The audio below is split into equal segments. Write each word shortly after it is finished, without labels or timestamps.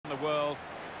world,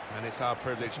 and it's our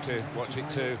privilege to watch it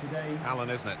too, Alan,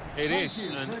 isn't it? It is,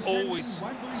 and always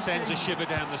sends a shiver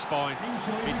down the spine.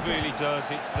 It really does.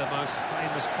 It's the most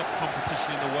famous cup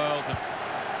competition in the world, and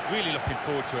really looking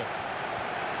forward to it.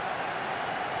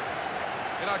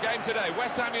 In our game today,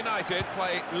 West Ham United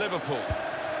play Liverpool.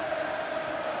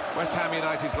 West Ham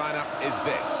United's lineup is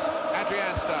this.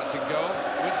 Adrian starts in goal.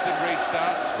 Winston Reid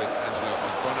starts with Angelo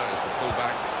Ogbonna as the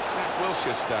fullbacks. Jack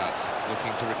Wilshere starts,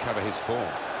 looking to recover his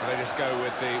form. And they just go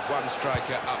with the one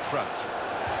striker up front.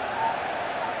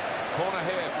 Corner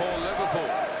here for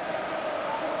Liverpool.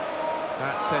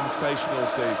 That sensational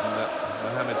season that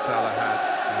Mohamed Salah had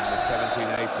in the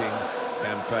 17-18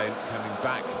 campaign, coming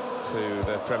back to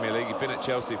the Premier League. He'd been at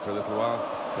Chelsea for a little while,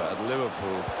 but at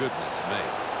Liverpool, goodness me.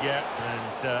 Yeah,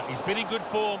 and he's been in good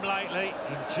form lately,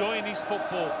 enjoying his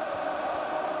football.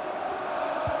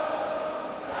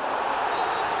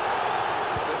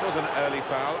 It was an early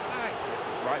foul.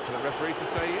 Right for the referee to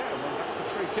say, yeah, well, that's a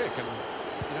free kick, and,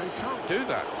 you know, you can't do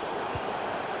that.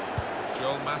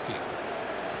 Joel Matip.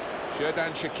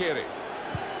 Xherdan Shaqiri.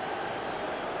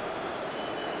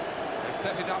 They've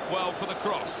set it up well for the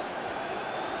cross.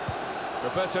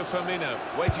 Roberto Firmino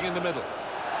waiting in the middle.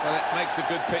 Well, it makes a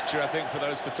good picture, I think, for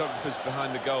those photographers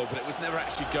behind the goal, but it was never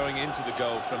actually going into the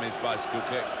goal from his bicycle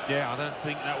kick. Yeah, I don't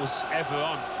think that was ever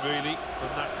on, really, from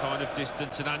that kind of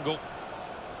distance and angle.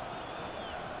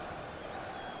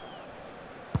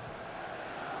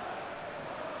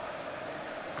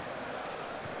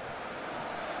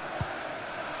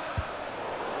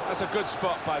 That's a good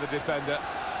spot by the defender.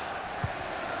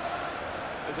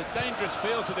 There's a dangerous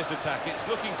feel to this attack. It's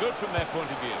looking good from their point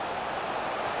of view.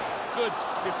 Good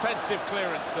defensive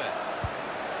clearance there.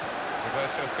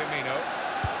 Roberto Firmino.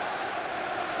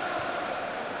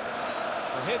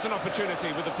 And here's an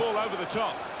opportunity with the ball over the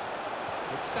top.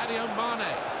 It's Sadio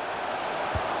Mane.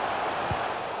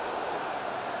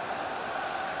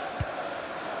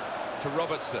 To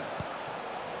Robertson.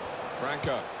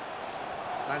 Franco.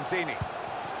 Lanzini.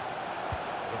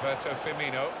 Roberto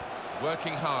Firmino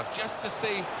working hard just to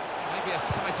see maybe a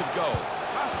sight of goal.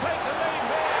 Must take the lead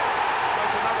here.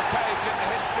 There's another page in the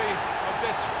history of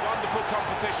this wonderful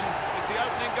competition. It's the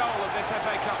opening goal of this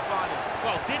FA Cup final.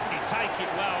 Well, didn't he take it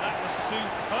well? That was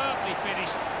superbly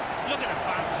finished. Look at the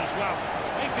fans as well.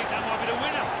 They think that might be the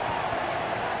winner.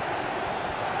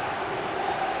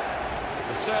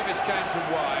 The service came from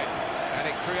wide,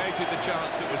 and it created the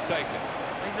chance that was taken.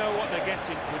 They know what they're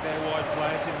getting with their wide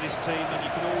players in this team, and you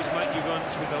can always make your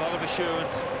runs with a lot of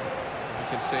assurance. You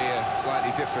can see a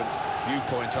slightly different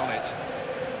viewpoint on it.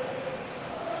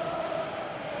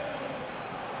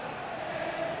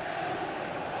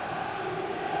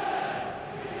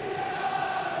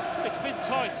 It's been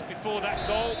tight before that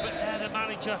goal, but now the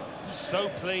manager is so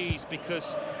pleased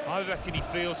because I reckon he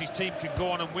feels his team can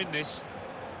go on and win this.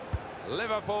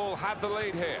 Liverpool have the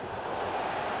lead here.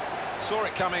 Saw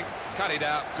it coming, cut it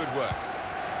out, good work.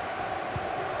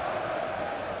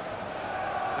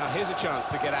 Now here's a chance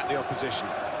to get at the opposition.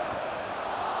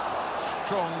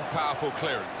 Strong, powerful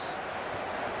clearance.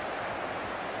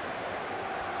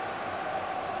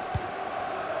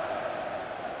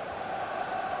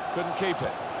 Couldn't keep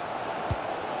it.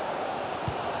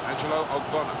 Angelo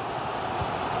Ogbonna.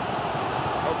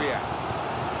 Obiang.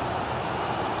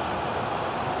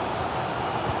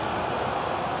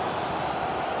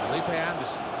 Felipe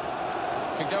Anderson.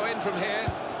 Can go in from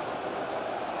here.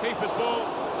 Keeper's ball,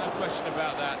 no question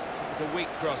about that. It's a weak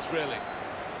cross, really.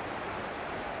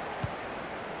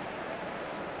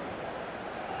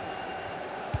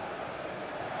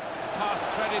 Pass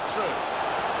threaded through.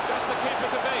 Just the keeper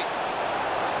to beat.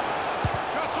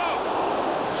 Shot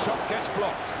off! Shot gets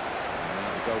blocked.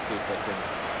 And the goalkeeper can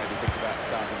maybe think about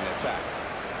starting the attack.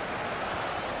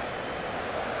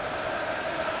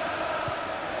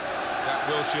 Jack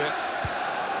Wilshere.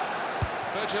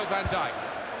 Virgil van Dijk.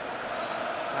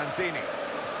 Lanzini.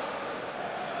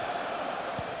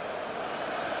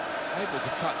 Able to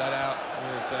cut that out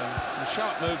with some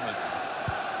sharp movement.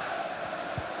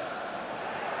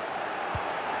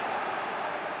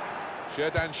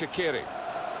 Xherdan Shaqiri.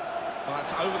 Well,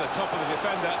 that's over the top of the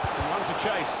defender, and one to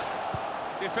chase.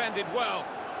 Defended well.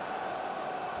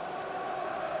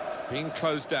 Being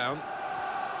closed down.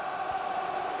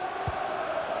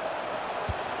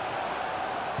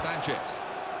 Sanchez.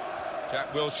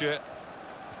 Jack Wilshere.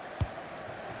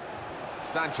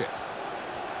 Sanchez.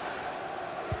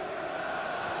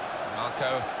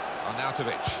 Marco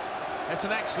Arnautovic. It's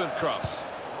an excellent cross.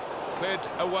 Cleared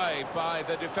away by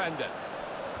the defender.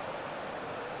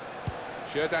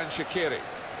 Xherdan Shaqiri.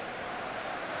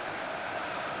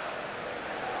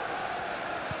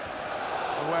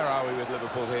 Well, where are we with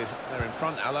Liverpool here? They're in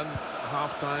front, Alan.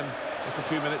 Half-time, just a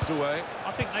few minutes away.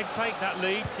 I think they take that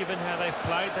lead, given how they've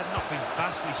played. They've not been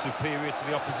vastly superior to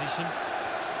the opposition.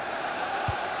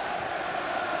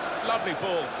 Lovely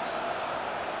ball.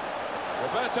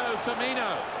 Roberto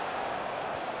Firmino.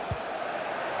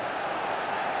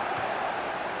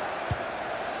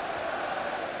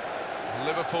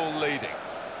 Liverpool leading,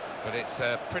 but it's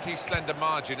a pretty slender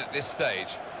margin at this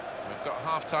stage. We've got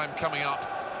half-time coming up,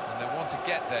 and they want to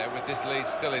get there with this lead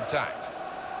still intact.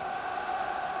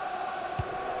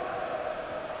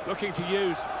 Looking to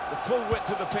use the full width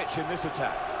of the pitch in this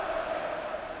attack.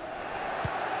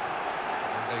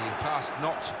 And the pass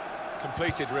not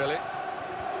completed, really.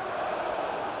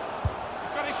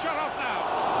 He's got his shot off now.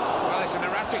 Well, it's an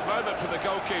erratic moment for the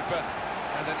goalkeeper,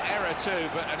 and an error too,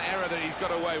 but an error that he's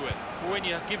got away with. When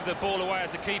you give the ball away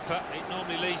as a keeper, it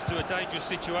normally leads to a dangerous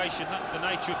situation. That's the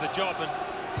nature of the job, and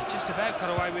he just about got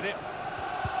away with it.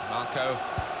 Marco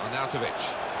Arnautovic.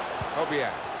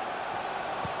 Obiang.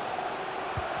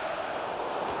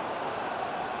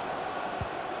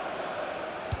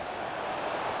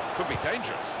 Could be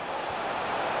dangerous.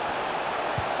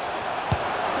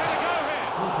 He's had a go here.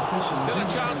 Still a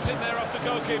chance in there off the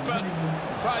goalkeeper.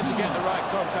 Tried to get the right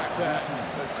contact there,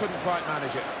 but couldn't quite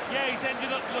manage it. Yeah, he's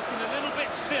ended up looking a little bit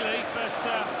silly, but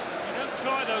you don't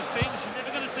try those things, you're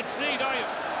never going to succeed, are you?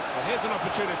 Well, here's an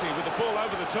opportunity with the ball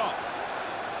over the top.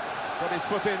 Got his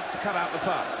foot in to cut out the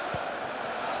pass.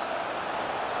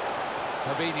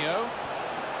 Fabinho.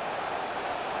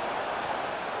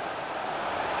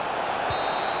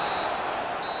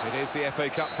 It is the FA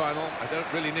Cup final. I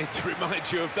don't really need to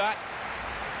remind you of that.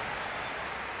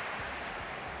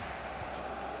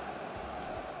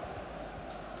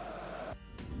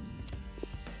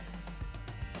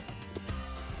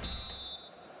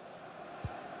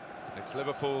 It's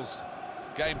Liverpool's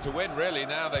game to win, really.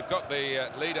 Now they've got the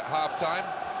lead at half-time.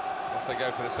 Off they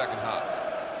go for the second half.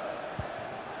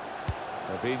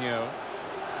 Fabinho.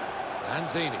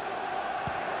 Lanzini.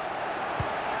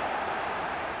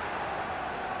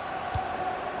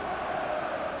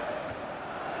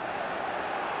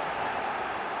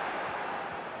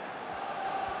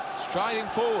 Striding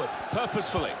forward,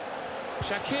 purposefully.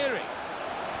 Shaqiri.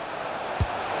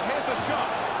 And here's the shot.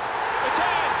 It's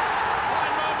in!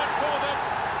 Fine moment for them.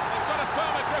 They've got a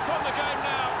firmer grip on the game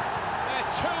now. They're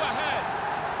 2 ahead.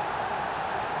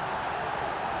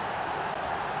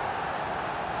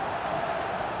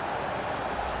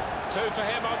 Two for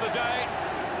him on the day,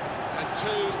 and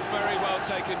 2 very well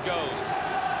taken goals.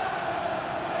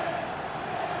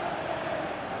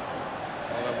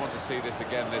 Well, I want to see this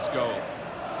again, this goal.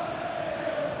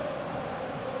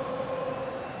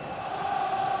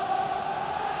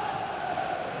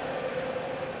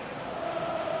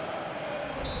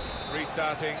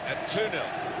 Restarting at 2-0.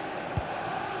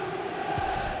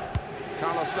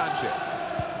 Carlos Sanchez.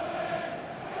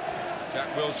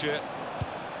 Jack Wilshere.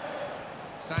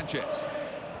 Sanchez.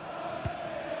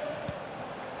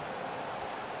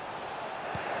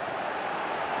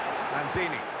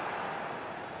 Lanzini.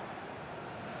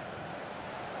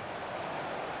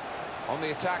 On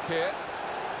the attack here.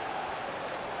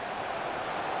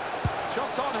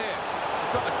 Shots on here.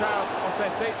 He's got the crowd off their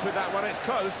seats with that one. It's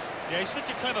close. Yeah, he's such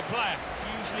a clever player.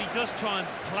 He usually does try and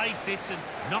place it, and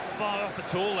not far off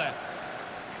at all there.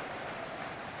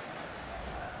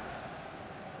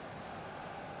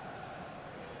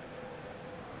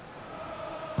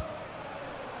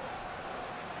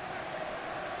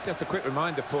 Just a quick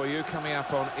reminder for you, coming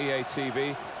up on EA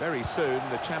TV very soon,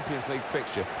 the Champions League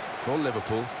fixture for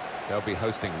Liverpool. They'll be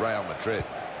hosting Real Madrid.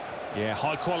 Yeah,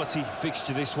 high-quality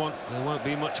fixture, this one. There won't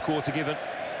be much quarter given.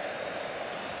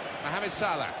 Mohamed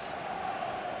Salah.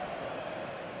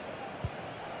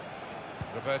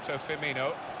 Roberto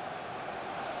Firmino.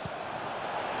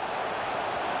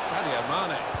 Sadio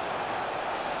Mane.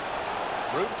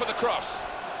 Room for the cross.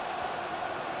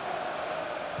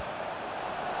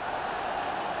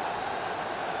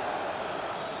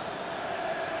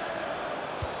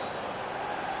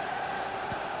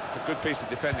 It's a good piece of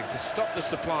defending to stop the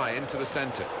supply into the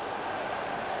centre.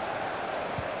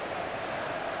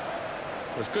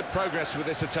 There's good progress with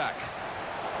this attack.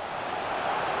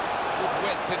 Good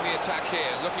width in the attack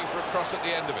here, looking for a cross at the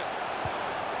end of it.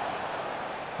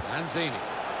 Lanzini.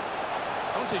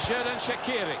 On to Xherdan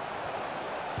Shaqiri.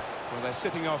 Well, they're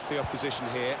sitting off the opposition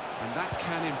here, and that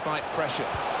can invite pressure.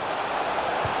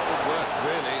 Good work,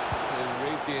 really, to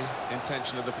read the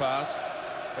intention of the pass.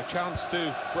 A chance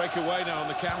to break away now on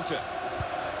the counter.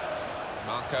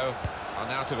 Marco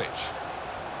Arnautovic.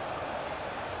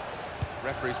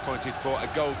 Referee's pointed for a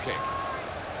goal kick.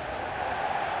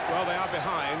 Well, they are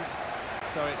behind,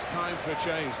 so it's time for a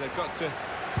change. They've got to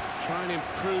try and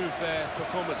improve their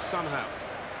performance somehow.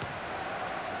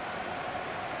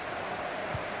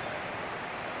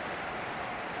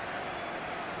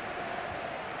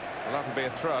 Well, that'll be a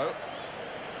throw.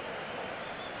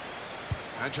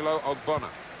 Angelo Ogbonna.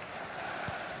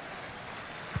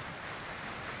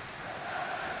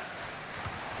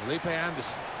 Felipe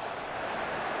Anderson.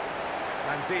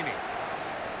 Lanzini.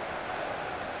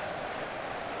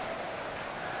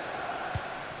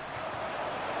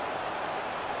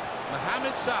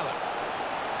 Mohamed Salah.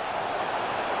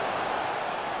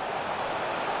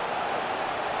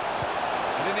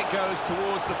 And in it goes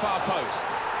towards the far post.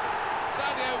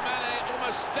 Sadio Mane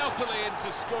almost stealthily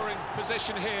into scoring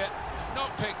position here.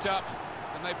 Not picked up,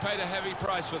 and they paid a heavy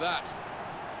price for that.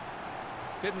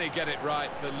 Didn't he get it right?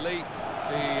 The leap,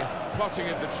 the plotting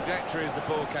of the trajectory as the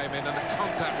ball came in, and the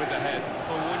contact with the head.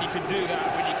 Well, when you can do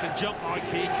that, when you can jump like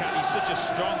he can, he's such a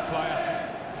strong player.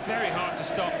 Very hard to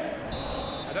stop.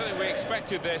 I don't think we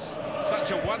expected this,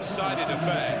 such a one-sided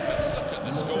affair, but look at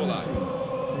the scoreline.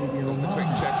 Just a quick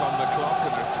check on the clock,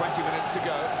 and there are 20 minutes to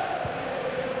go.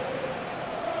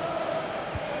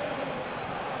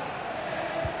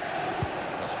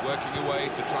 Just working away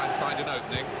to try and find an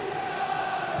opening.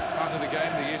 Part of the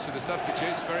game, the use of the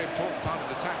substitutes, very important part of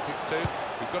the tactics too.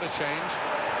 We've got to change.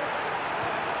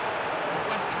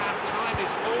 West Ham time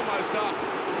is almost up.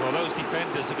 Well, those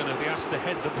defenders are going to be asked to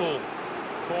head the ball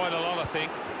quite a lot, I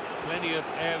think. Plenty of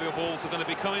aerial balls are going to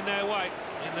be coming their way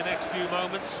in the next few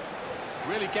moments.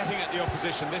 Really getting at the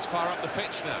opposition this far up the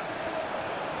pitch now.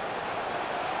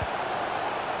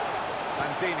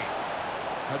 Lanzini.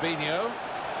 Fabinho,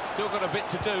 still got a bit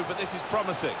to do, but this is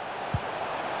promising.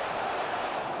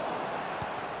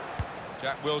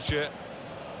 Jack Wilshere.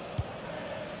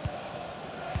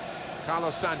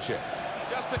 Carlos Sanchez.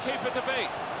 Just the keeper to beat.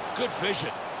 Good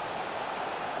vision.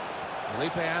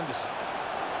 Felipe Anderson.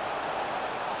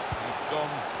 He's gone.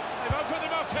 They've opened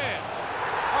him up here.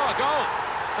 Oh, a goal.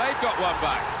 They've got one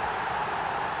back.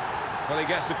 Well, he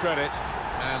gets the credit,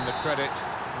 and the credit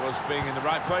was being in the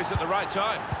right place at the right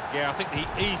time. Yeah, I think the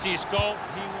easiest goal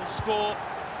he will score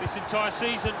this entire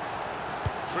season.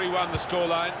 3-1 the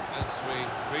scoreline as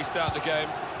we restart the game.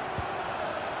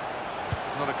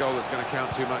 It's not a goal that's going to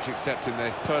count too much, except in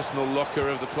the personal locker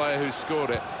of the player who scored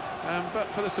it. But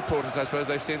for the supporters, I suppose,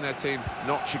 they've seen their team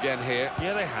notch again here.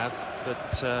 Yeah, they have,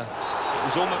 but it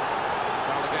was almost...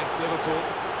 Foul against Liverpool.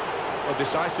 Well,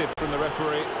 decisive from the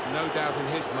referee, no doubt in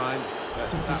his mind that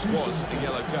was a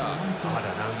yellow card. I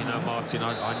don't know, you know, Martin,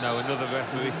 I know another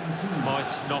referee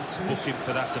might not book him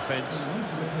for that offence.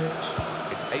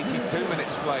 It's 82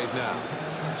 minutes played now.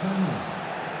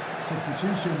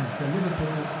 Substitution for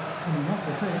Liverpool coming off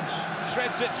the pitch.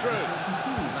 Threads it through.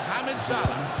 Mohamed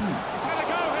Salah. He's had a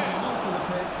go here. Onto the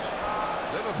pitch.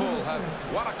 Liverpool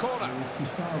have won a corner.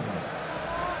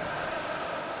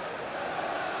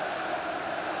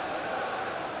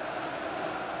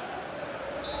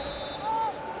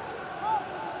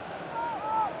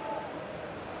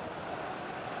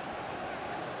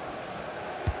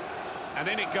 And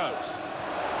in it goes.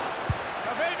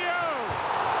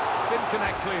 Fabinho! Didn't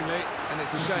connect cleanly, and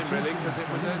it's a shame, really, because it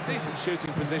was a decent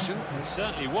shooting position. It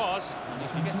certainly was, and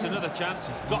if he gets another chance,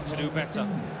 he's got to do better.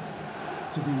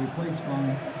 To be replaced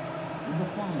by number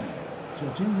 5,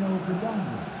 Jorginho Vidal.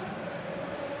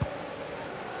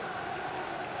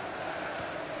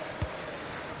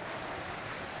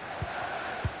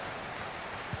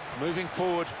 Moving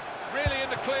forward, really in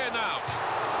the clear now.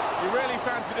 You really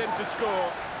fancied him to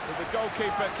score, but the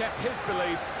goalkeeper kept his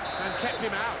beliefs and kept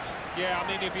him out. Yeah, I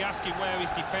mean, he'd be asking where his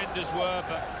defenders were,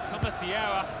 but cometh the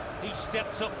hour, he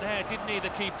stepped up there, didn't he, the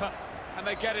keeper? And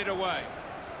they get it away.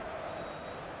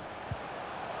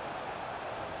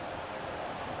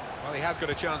 Well, he has got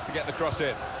a chance to get the cross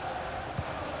in.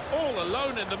 All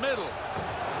alone in the middle.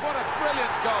 What a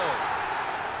brilliant goal.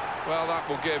 Well, that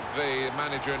will give the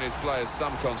manager and his players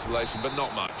some consolation, but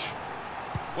not much.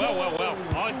 Well,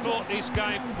 I thought this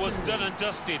game was done and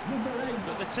dusted,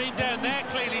 but the team down there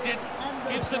clearly didn't.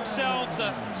 Gives themselves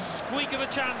a squeak of a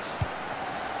chance.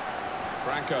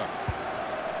 Franco.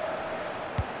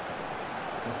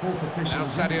 Now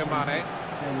Sadio Mane.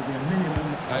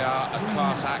 They are a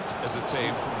class act as a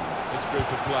team, this group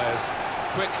of players.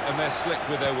 Quick and they're slick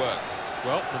with their work.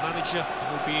 Well, the manager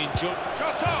will be enjoying...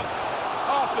 Shot up!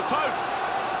 Off the post!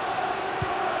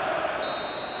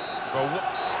 Well,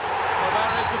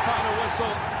 there is the final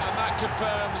whistle, and that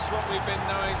confirms what we've been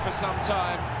knowing for some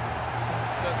time,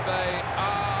 that they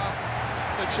are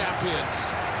the champions.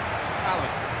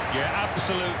 Alan. Yeah,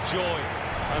 absolute joy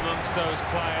amongst those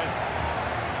players.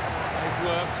 They've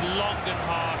worked long and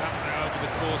hard, haven't they, over over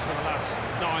the course of the last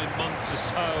 9 months or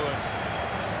so, and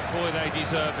boy, they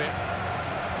deserve it.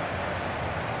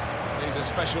 These are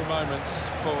special moments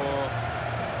for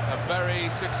a very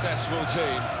successful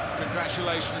team.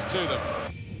 Congratulations to them.